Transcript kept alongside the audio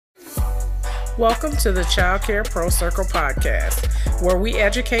Welcome to the Child Care Pro Circle podcast, where we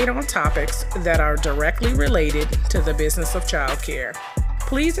educate on topics that are directly related to the business of child care.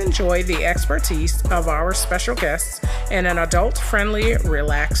 Please enjoy the expertise of our special guests in an adult-friendly,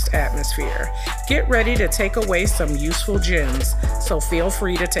 relaxed atmosphere. Get ready to take away some useful gems, so feel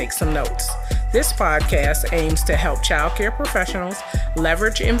free to take some notes. This podcast aims to help child care professionals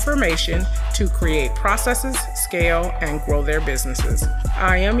leverage information to create processes, scale, and grow their businesses.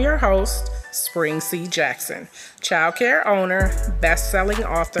 I am your host, Spring C. Jackson, child care owner, best-selling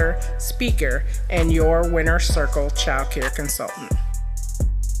author, speaker, and your Winner Circle child care consultant.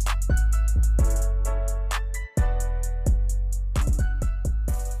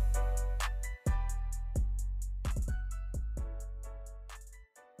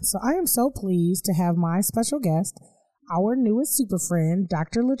 So I am so pleased to have my special guest, our newest super friend,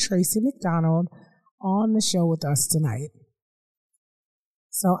 Dr. LaTracy McDonald, on the show with us tonight.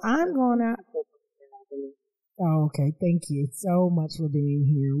 So I'm going to... Oh, okay. Thank you so much for being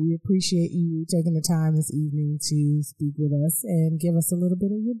here. We appreciate you taking the time this evening to speak with us and give us a little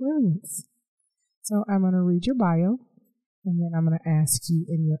bit of your brilliance. So I'm going to read your bio, and then I'm going to ask you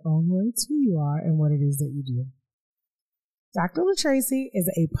in your own words who you are and what it is that you do. Dr. LaTracy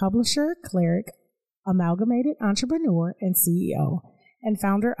is a publisher, cleric, amalgamated entrepreneur, and CEO, and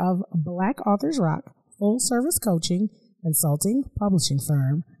founder of Black Authors Rock, full-service coaching, consulting, publishing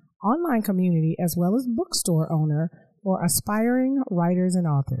firm, online community, as well as bookstore owner for aspiring writers and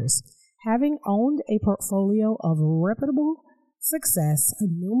authors. Having owned a portfolio of reputable success,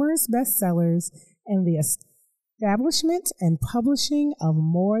 numerous bestsellers, and the establishment and publishing of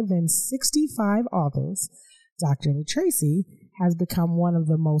more than 65 authors, Dr. LaTracy has become one of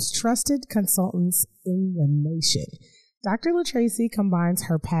the most trusted consultants in the nation. Dr. LaTracy combines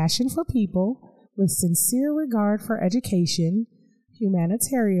her passion for people with sincere regard for education,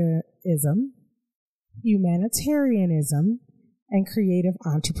 humanitarianism, and creative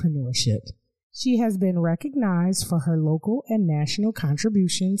entrepreneurship. She has been recognized for her local and national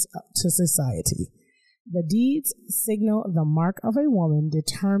contributions to society. The deeds signal the mark of a woman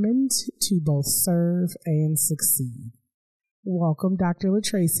determined to both serve and succeed. Welcome, Dr.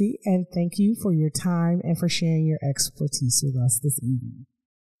 LaTracy, and thank you for your time and for sharing your expertise with us this evening.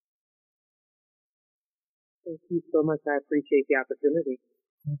 Thank you so much. I appreciate the opportunity.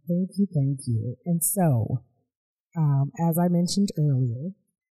 Well, thank you. And so, as I mentioned earlier,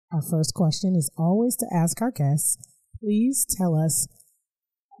 our first question is always to ask our guests, please tell us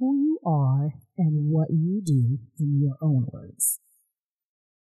who you are and what you do in your own words.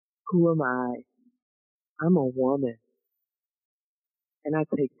 Who am I? I'm a woman. And I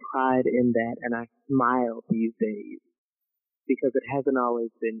take pride in that, and I smile these days because it hasn't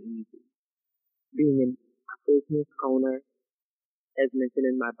always been easy. Being a business owner, as mentioned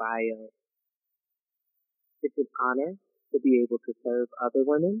in my bio, it's an honor to be able to serve other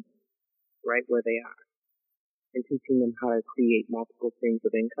women right where they are and teaching them how to create multiple streams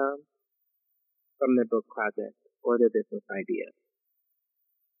of income from their book project or their business idea.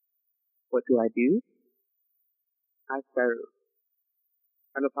 What do I do? I serve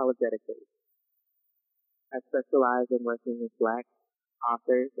unapologetically. I specialize in working with Black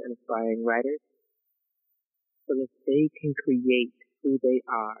authors and aspiring writers so that they can create who they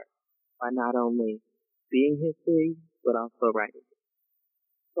are by not only being history, but also writing.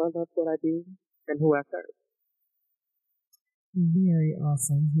 So that's what I do and who I serve. Very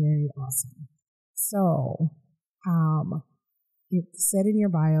awesome. Very awesome. So, it said in your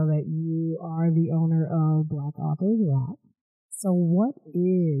bio that you are the owner of Black Authors Rock. So what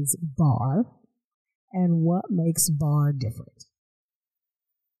is BAR and what makes BAR different?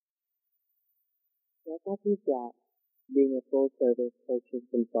 Black Authors Rock, being a full-service coaching,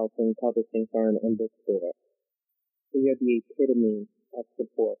 consulting, publishing firm, and bookstore, we are the epitome of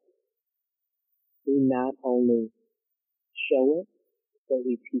support. We not only show it, but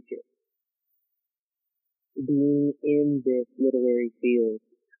we teach it. Being in this literary field,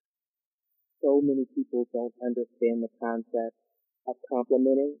 so many people don't understand the concept of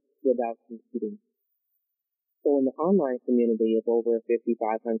complimenting without competing. So in the online community of over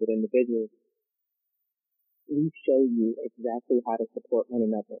 5,500 individuals, we show you exactly how to support one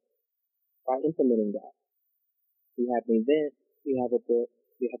another by implementing that. We have an event, we have a book,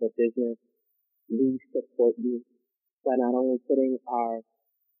 we have a business, we support you by not only putting our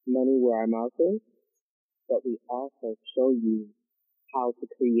money where our mouth is, but we also show you how to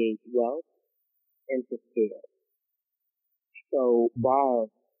create wealth and to scale. So BAR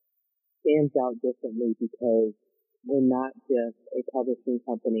stands out differently because we're not just a publishing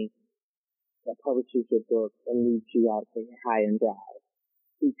company that publishes your book and leaves you out to high and dry.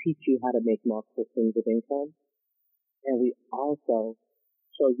 We teach you how to make multiple streams of income, and we also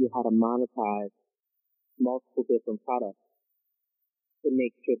show you how to monetize multiple different products to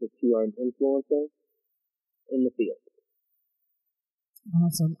make sure that you are an influencer in the field.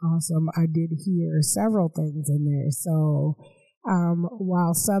 Awesome. I did hear several things in there. So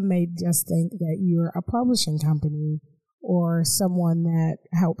while some may just think that you're a publishing company or someone that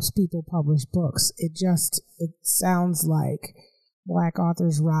helps people publish books, it sounds like Black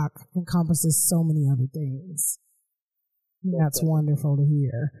Authors Rock encompasses so many other things. That's wonderful to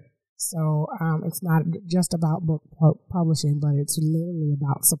hear. So it's not just about book publishing, but it's literally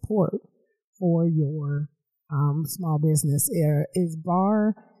about support for your small business. Is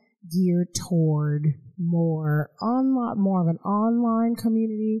BAR geared toward more of an online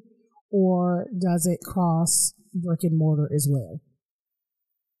community, or does it cross brick and mortar as well?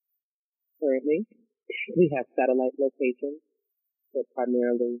 Currently, we have satellite locations, but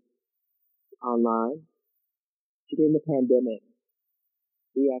primarily online. During the pandemic,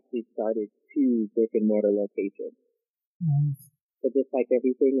 we actually started 2 brick and mortar locations. But just like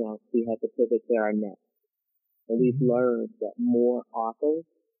everything else, we had to pivot to our next. And we've learned that more authors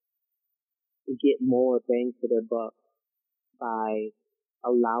get more bang for their buck by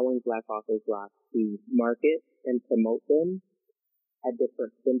allowing Black Authors Rock to market and promote them at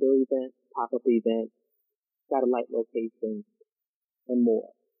different vendor events, pop-up events, satellite locations, and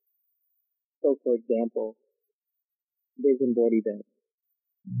more. So, for example, vision board events.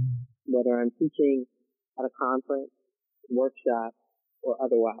 Whether I'm teaching at a conference, workshop, or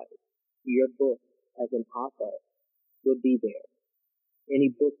otherwise, your book as an author would be there.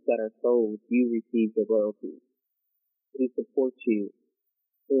 Any books that are sold, you receive the royalties. We support you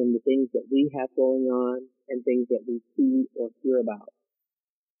in the things that we have going on and things that we see or hear about.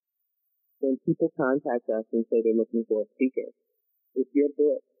 When people contact us and say they're looking for a speaker, if your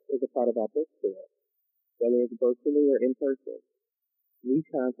book is a part of our bookstore, whether it's virtually or in person, we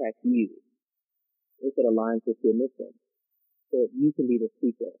contact you if it aligns with your mission, so that you can be the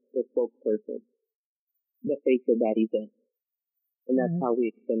speaker, the spokesperson, the face of that event. And that's how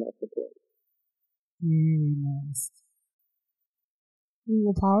we extend our support. Very nice. We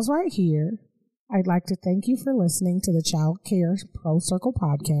will pause right here. I'd like to thank you for listening to the Child Care Pro Circle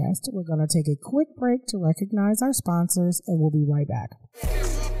podcast. We're going to take a quick break to recognize our sponsors, and we'll be right back.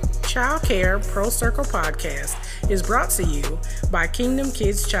 Child Care Pro Circle podcast is brought to you by Kingdom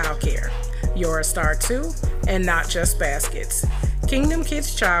Kids Child Care. You're a star too, and not just baskets. Kingdom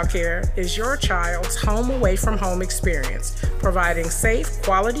Kids Child Care is your child's home away from home experience, providing safe,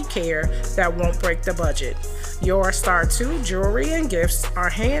 quality care that won't break the budget. Your Star 2 jewelry and gifts are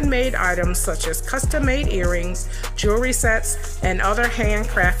handmade items such as custom-made earrings, jewelry sets, and other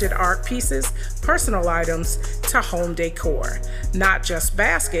handcrafted art pieces, personal items to home decor. Not just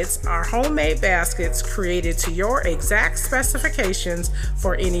baskets, are homemade baskets created to your exact specifications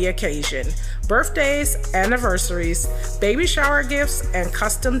for any occasion. Birthdays, anniversaries, baby shower gifts, and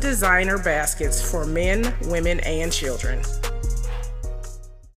custom designer baskets for men, women, and children.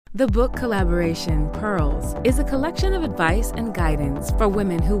 The book collaboration, Pearls, is a collection of advice and guidance for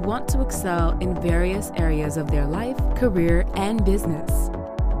women who want to excel in various areas of their life, career, and business.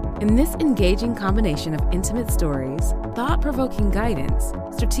 In this engaging combination of intimate stories, thought-provoking guidance,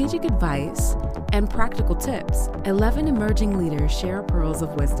 strategic advice, and practical tips, 11 emerging leaders share pearls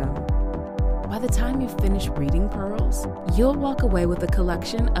of wisdom. By the time you finish reading Pearls, you'll walk away with a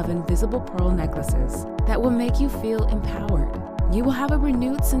collection of invisible pearl necklaces that will make you feel empowered. You will have a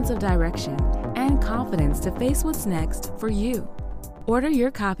renewed sense of direction and confidence to face what's next for you. Order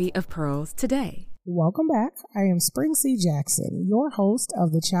your copy of Pearls today. Welcome back. I am Spring C. Jackson, your host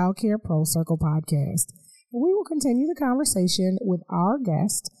of the Child Care Pro Circle podcast. And we will continue the conversation with our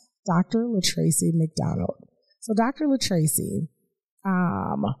guest, Dr. LaTracy McDonald. So, Dr. LaTracy,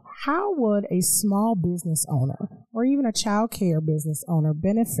 how would a small business owner or even a child care business owner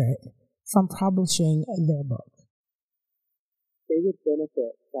benefit from publishing their book? They would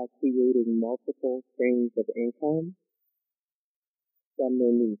benefit by creating multiple streams of income from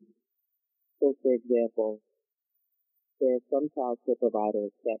their needs. So, for example, there are some child care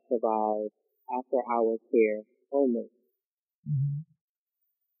providers that provide after-hours care only.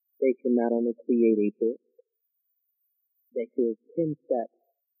 They can not only create a book, they create 10 steps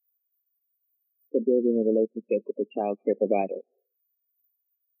to building a relationship with a child care provider.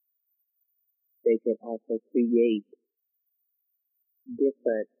 They can also create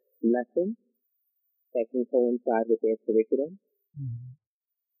different lessons that can coincide with their curriculum,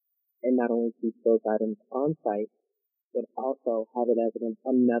 and not only keep those items on site, but also have it as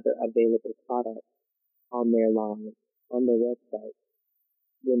another available product on their line, on their website.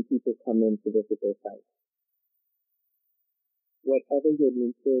 when people come in to visit their site. Whatever your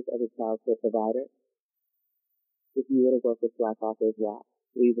niche is as a child care provider, if you were to work with Black Authors Rock,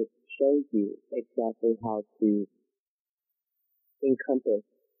 we would show you exactly how to encompass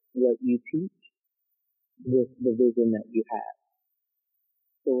what you teach with the vision that you have.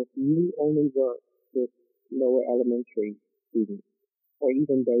 So if you only work with lower elementary students or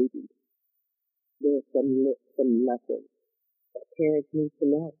even babies, there are some lessons that parents need to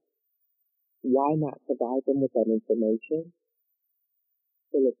know. Why not provide them with that information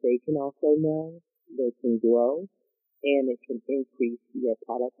so that they can also know, they can grow, and it can increase your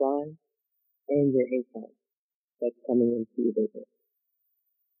product line and your income that's coming into your business.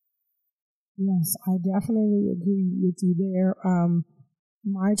 Yes, I definitely agree with you there.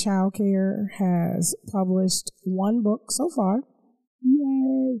 My childcare has published one book so far.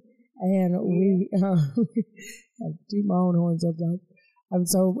 Yay! And we do my own horns up though. I'm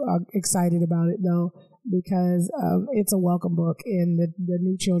so excited about it though, because it's a welcome book, and the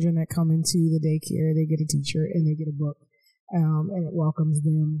new children that come into the daycare, they get a teacher and they get a book, and it welcomes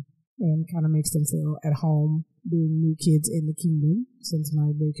them and kind of makes them feel at home being new kids in the kingdom, since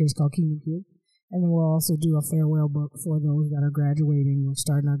my daycare is called Kingdom Kids. And then we'll also do a farewell book for those that are graduating or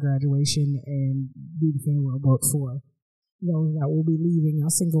starting our graduation, and do the farewell book for those that will be leaving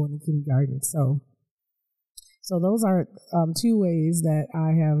us and going to kindergarten. So those are two ways that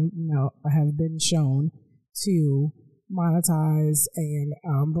I have been shown to monetize and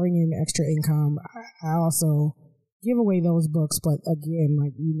bring in extra income. I also give away those books, but again,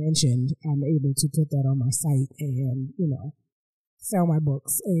 like you mentioned, I'm able to put that on my site and, sell my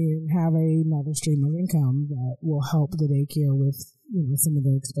books and have another stream of income that will help the daycare with, some of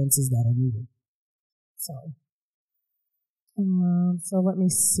the expenses that are needed. So let me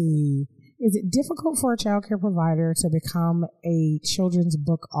see. Is it difficult for a childcare provider to become a children's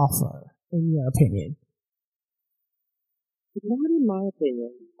book author, in your opinion? Not in my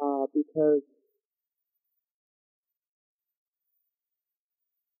opinion, because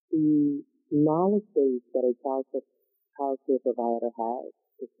the knowledge base that a childcare provider has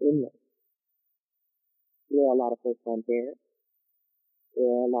is endless. There are a lot of first-time parents. There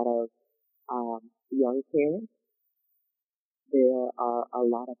are a lot of young parents. There are a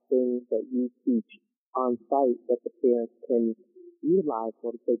lot of things that you teach on site that the parents can utilize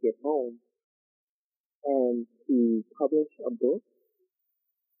once they get home. And to publish a book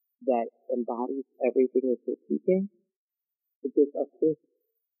that embodies everything that you're teaching, it just assists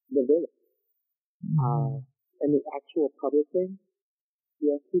the village. And the actual publishing,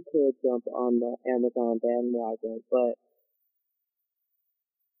 yes, you could jump on the Amazon bandwagon, but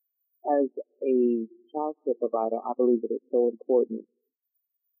as a childcare provider, I believe it is so important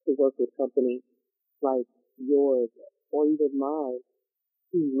to work with companies like yours or even mine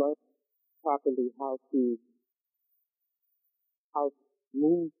who learn properly how to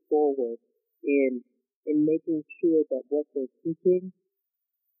move forward in making sure that what they're teaching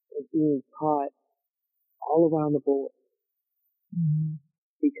is being taught all around the board. Mm-hmm.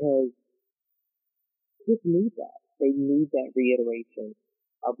 Because kids need that. They need that reiteration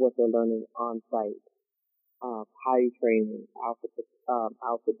of what they're learning on site. Potty training,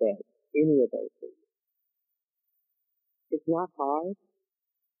 alphabet, any of those things. It's not hard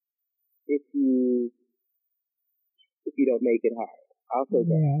if you don't make it hard. I'll say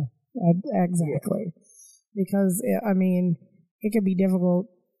that. Yeah, exactly. Yeah. Because, it can be difficult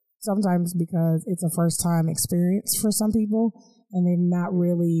sometimes because it's a first-time experience for some people, and they're not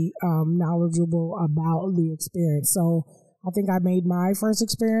really knowledgeable about the experience. So I think I made my first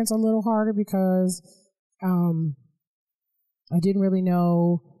experience a little harder because I didn't really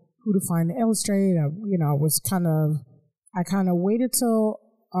know who to find to illustrate. I kind of waited till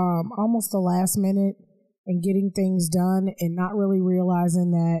almost the last minute and getting things done and not really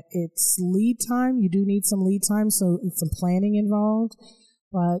realizing that it's lead time. You do need some lead time, so it's some planning involved.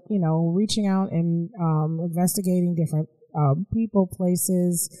 But, reaching out and investigating different people,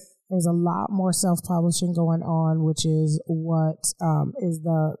 places, there's a lot more self-publishing going on, which is what is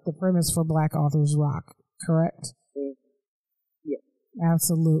the premise for Black Authors Rock, correct? Yeah.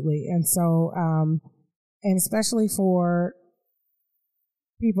 Absolutely. And so, and especially for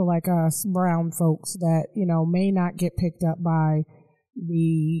people like us, brown folks that, may not get picked up by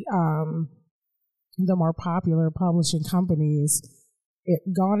the more popular publishing companies,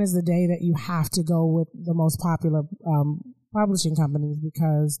 gone is the day that you have to go with the most popular publishing companies,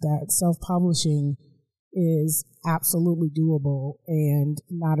 because that self-publishing is absolutely doable and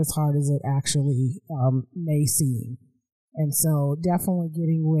not as hard as it actually may seem. And so definitely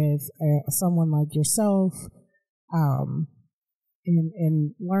getting with someone like yourself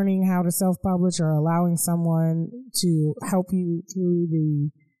in learning how to self-publish or allowing someone to help you through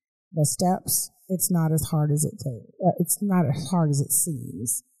the steps, it's not as hard as it's not as hard as it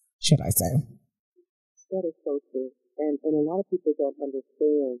seems, should I say. That is so true. And a lot of people don't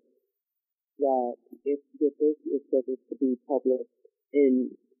understand that if your book is scheduled to be published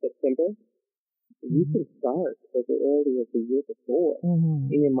in September, you can start as early as the year before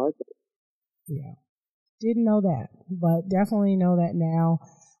in your marketing. Yeah. Didn't know that, but definitely know that now.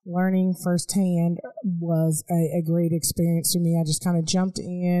 Learning firsthand was a great experience for me. I just kind of jumped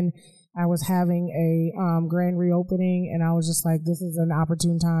in. I was having a grand reopening, and I was just like, this is an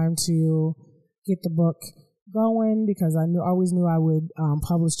opportune time to get the book going, because I always knew I would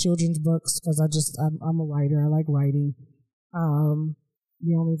publish children's books, because I'm a writer. I like writing.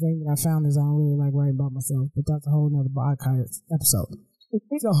 The only thing that I found is I don't really like writing about myself, but that's a whole nother podcast episode.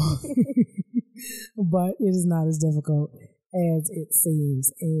 So, but it is not as difficult as it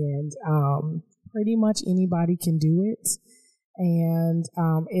seems, and pretty much anybody can do it, and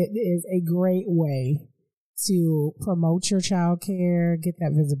it is a great way to promote your child care, get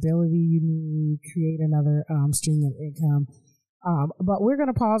that visibility you need, create another stream of income. But we're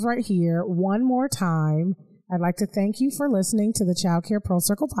going to pause right here one more time. I'd like to thank you for listening to the Child Care Pro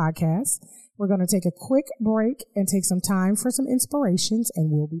Circle podcast. We're going to take a quick break and take some time for some inspirations, and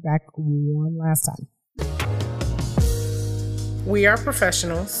we'll be back one last time. We are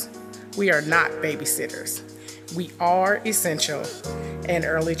professionals. We are not babysitters. We are essential, and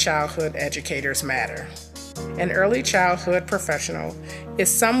early childhood educators matter. An early childhood professional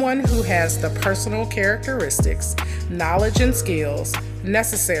is someone who has the personal characteristics, knowledge, and skills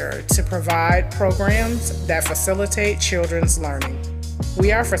necessary to provide programs that facilitate children's learning.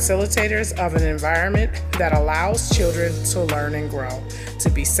 We are facilitators of an environment that allows children to learn and grow, to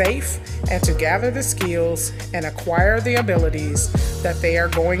be safe, and to gather the skills and acquire the abilities that they are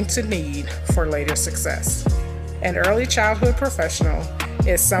going to need for later success. An early childhood professional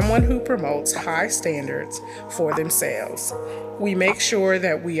is someone who promotes high standards for themselves. We make sure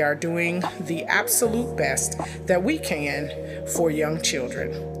that we are doing the absolute best that we can for young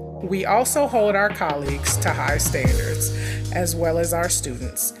children. We also hold our colleagues to high standards, as well as our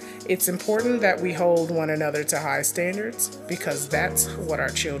students. It's important that we hold one another to high standards, because that's what our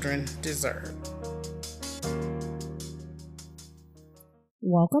children deserve.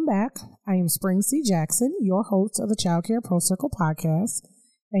 Welcome back. I am Spring C. Jackson, your host of the Child Care Pro Circle podcast.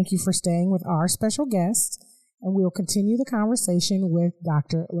 Thank you for staying with our special guest, and we'll continue the conversation with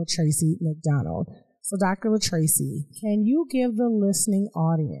Dr. LaTracy McDonald. So, Dr. LaTracy, can you give the listening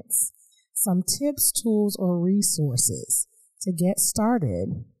audience some tips, tools, or resources to get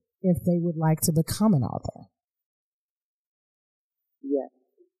started if they would like to become an author? Yes.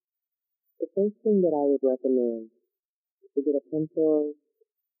 The first thing that I would recommend is to get a pencil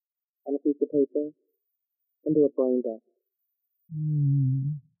and a piece of paper and do a brain dump.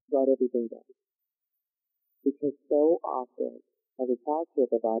 Write everything down. Because so often, as a child care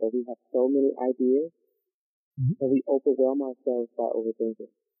provider, we have so many ideas, and we overwhelm ourselves by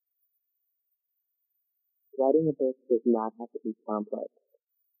overthinking. Writing a book does not have to be complex.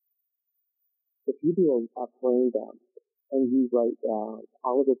 If you do a brain dump and you write down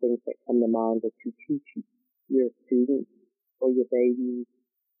all of the things that come to mind that you teach your students or your babies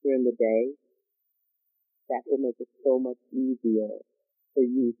during the day, that will make it so much easier for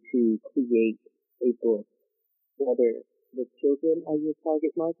you to create a book, whether the children are your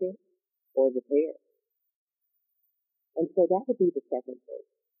target market or the parents. And so that would be the second thing.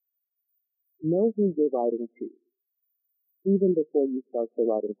 Know who you're writing to, even before you start the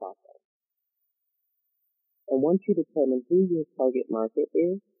writing process. And once you determine who your target market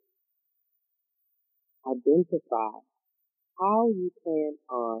is, identify how you plan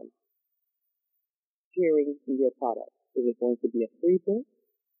on sharing your product. Is it going to be a free book?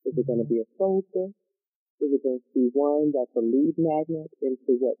 Is it going to be a sold book? Is it going to be one that's a lead magnet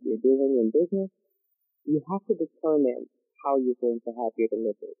into what you're doing in business? You have to determine how you're going to have your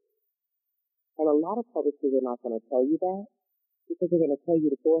delivery. And a lot of publishers are not going to tell you that, because they're going to tell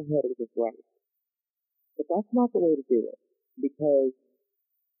you to go ahead and just write. But that's not the way to do it, because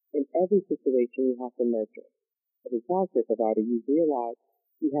in every situation you have to nurture. As a child care provider, you realize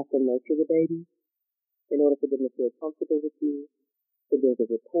you have to nurture the baby in order for them to feel comfortable with you, to build a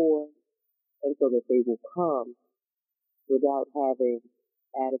rapport, and so that they will come without having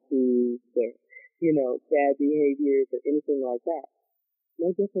attitudes or, bad behaviors or anything like that.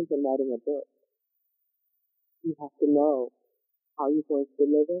 No different than writing a book. You have to know how you're going to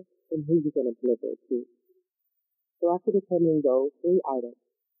deliver and who you're going to deliver it to. So after determining those 3 items,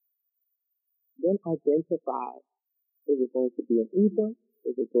 then identify Is it going to be an ebook?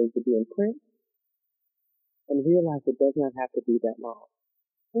 Is it going to be in print? And realize it does not have to be that long.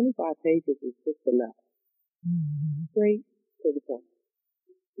 25 pages is just enough. Straight to the point.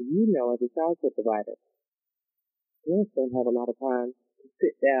 You know, as a childcare provider, parents don't have a lot of time to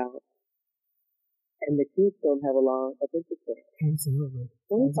sit down, and the kids don't have a long attention span. Absolutely.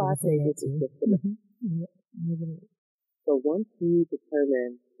 25 pages is just enough. So once you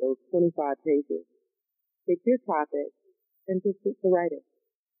determine those 25 pages, pick your topic and just sit to write it.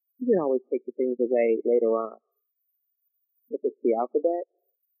 You can always take the things away later on. If it's the alphabet,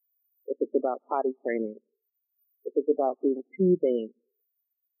 if it's about potty training, if it's about being teething,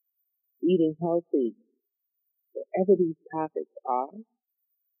 eating healthy, whatever these topics are,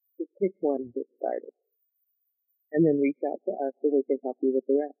 just pick one and get started. And then reach out to us and we can help you with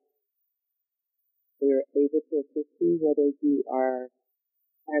the rest. We're able to assist you whether you are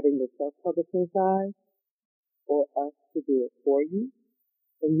having the self-publishing side or us to do it for you,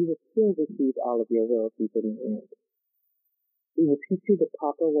 and you will still receive all of your royalties in the end. We will teach you the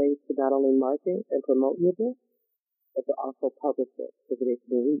proper ways to not only market and promote your book, but to also publish it so that it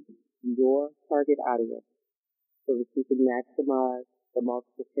can reach your target audience so that you can maximize the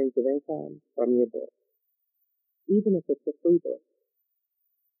multiple streams of income from your book, even if it's a free book.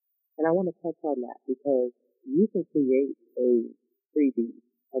 And I want to touch on that because you can create a freebie,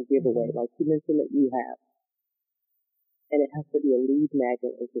 a giveaway, like you mentioned that you have. And it has to be a lead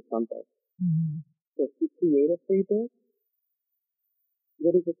magnet into something. So if you create a free book,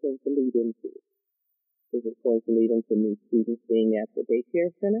 what is it going to lead into? Is it going to lead into new students being at the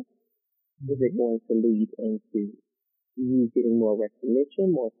daycare center? Is it going to lead into you getting more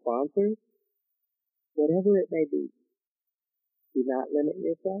recognition, more sponsors? Whatever it may be, do not limit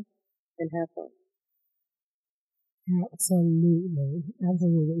yourself and have fun. Absolutely.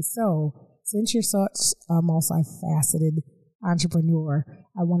 Absolutely. So, since you're such a multifaceted entrepreneur,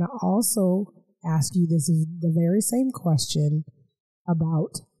 I want to also ask you this is the very same question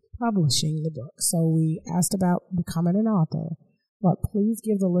about publishing the book. So, we asked about becoming an author, but please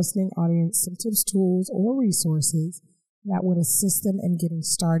give the listening audience some tips, tools, or resources that would assist them in getting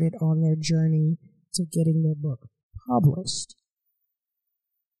started on their journey to getting their book published.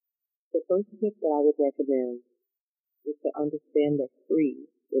 The first tip that I would recommend is to understand that free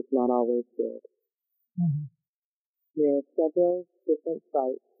is not always good. There are several different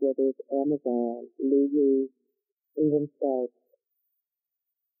sites, whether it's Amazon, Lulu, England Stud,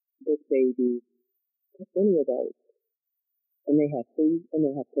 BookBaby, any of those, and they have free and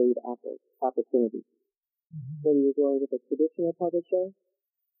they have paid opportunities. Whether you're going with a traditional publisher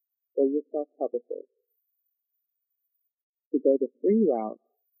or your self-publisher, to go the free route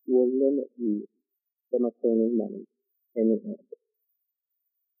will limit you from obtaining money in the end.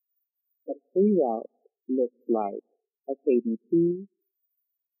 A free route looks like a KDP,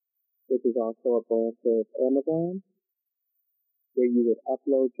 which is also a branch of Amazon, where you would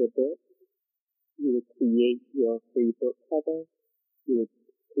upload your book, you would create your free book cover, you would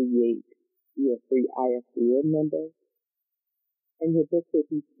create your free ISBN number, and your book would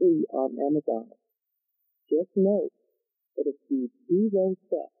be free on Amazon. Just note that if you do those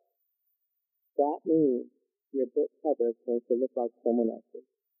steps, that means your book cover is going to look like someone else's.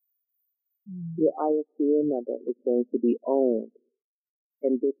 Your ISBN number is going to be owned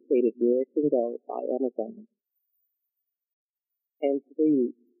and dictated where it can go by Amazon. And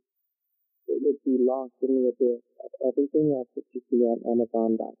 3, it would be lost in the abyss of everything else that you see on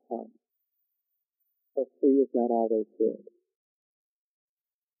Amazon.com. So free is not always good.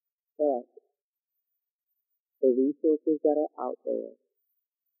 But the resources that are out there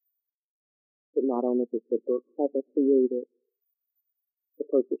to not only get the book cover created, to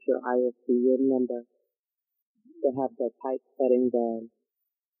purchase your ISBN number, to have the typesetting done,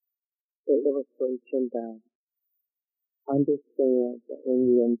 the illustration done. Understand that when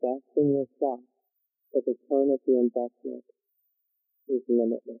you invest in yourself, the return of the investment is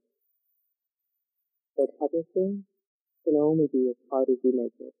limitless. So publishing can only be as hard as you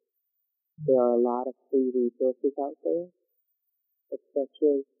make it. There are a lot of free resources out there,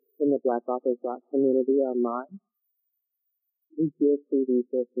 especially in the Black Authors Rock community online. We give free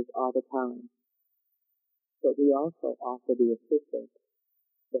resources all the time, but we also offer the assistance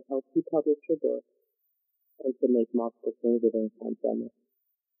to help you publish your book and to make multiple streams of income from it.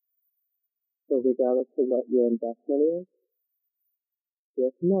 So regardless of what your investment is,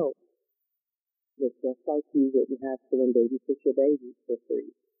 just know that just like you wouldn't have someone babysit your baby for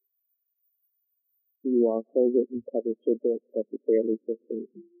free, you also wouldn't publish your book necessarily for free.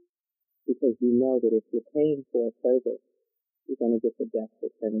 Because you know that if you're paying for a service, you're going to get the best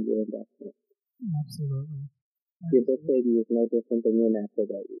return of your investment. Absolutely. Your book baby is no different than your natural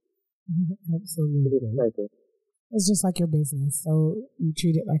baby. Absolutely. It's perfect. It's just like your business. So you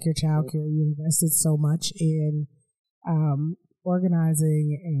treat it like your child care. You invested so much in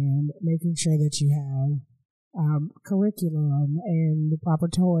organizing and making sure that you have curriculum and the proper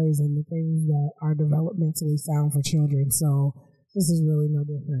toys and the things that are developmentally sound for children. So this is really no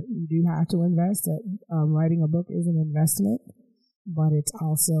different. You do have to invest. Writing a book is an investment, but it's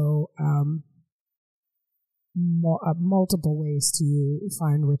also multiple ways to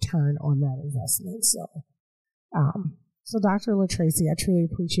find return on that investment. So Dr. LaTracy, I truly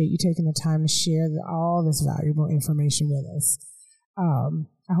appreciate you taking the time to share all this valuable information with us.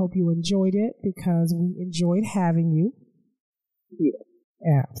 I hope you enjoyed it because we enjoyed having you. Yeah.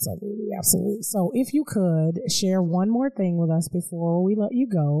 Absolutely. So if you could share one more thing with us before we let you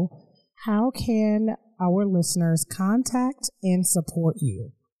go, how can our listeners contact and support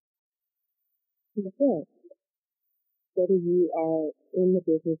you? Okay. Whether you are in the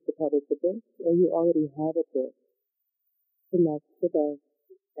business to publish a book or you already have a book, connect with us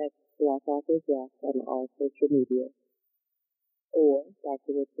at Black Author Jack on all social media or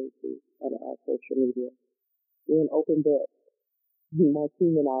Dr. LaTracy on all social media. We're an open book. My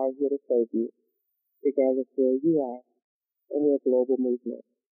team and I are here to serve you, regardless of where you are, and we're a global movement.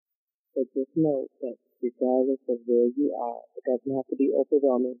 So just know that regardless of where you are, it doesn't have to be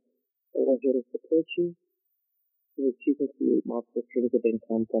overwhelming, but we're here to support you so that you can create multiple streams of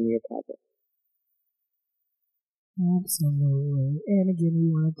income from your project. Absolutely. And again,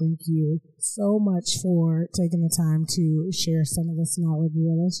 we want to thank you so much for taking the time to share some of this knowledge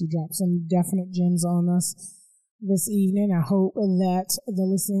with us. You dropped some definite gems on us this evening. I hope that the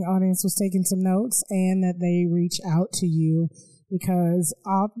listening audience was taking some notes and that they reach out to you because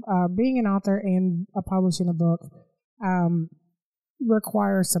being an author and publishing a book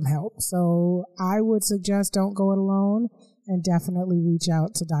requires some help. So I would suggest don't go it alone and definitely reach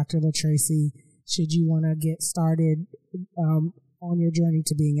out to Dr. LaTracy should you want to get started on your journey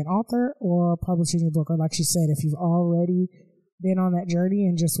to being an author or publishing your book. Or like she said, if you've already been on that journey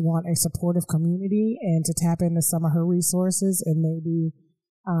and just want a supportive community and to tap into some of her resources and maybe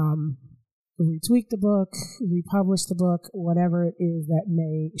retweak the book, republish the book, whatever it is that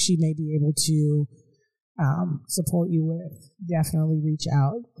she may be able to support you with, definitely reach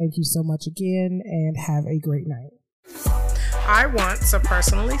out. Thank you so much again and have a great night. I want to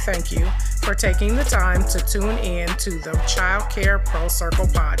personally thank you for taking the time to tune in to the Child Care Pro Circle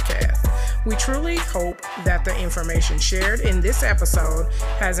podcast. We truly hope that the information shared in this episode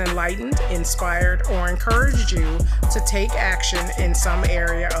has enlightened, inspired, or encouraged you to take action in some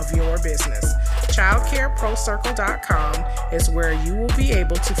area of your business. ChildCareProCircle.com is where you will be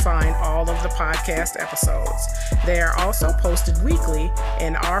able to find all of the podcast episodes. They are also posted weekly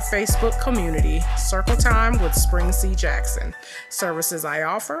in our Facebook community, Circle Time with Spring C. Jackson. Services I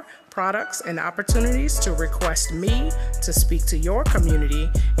offer, products, and opportunities to request me to speak to your community,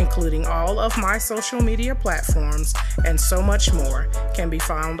 including all of my social media platforms, and so much more, can be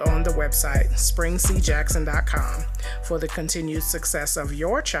found on the website, springcjackson.com. For the continued success of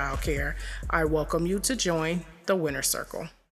your child care, I welcome you to join the Winner Circle.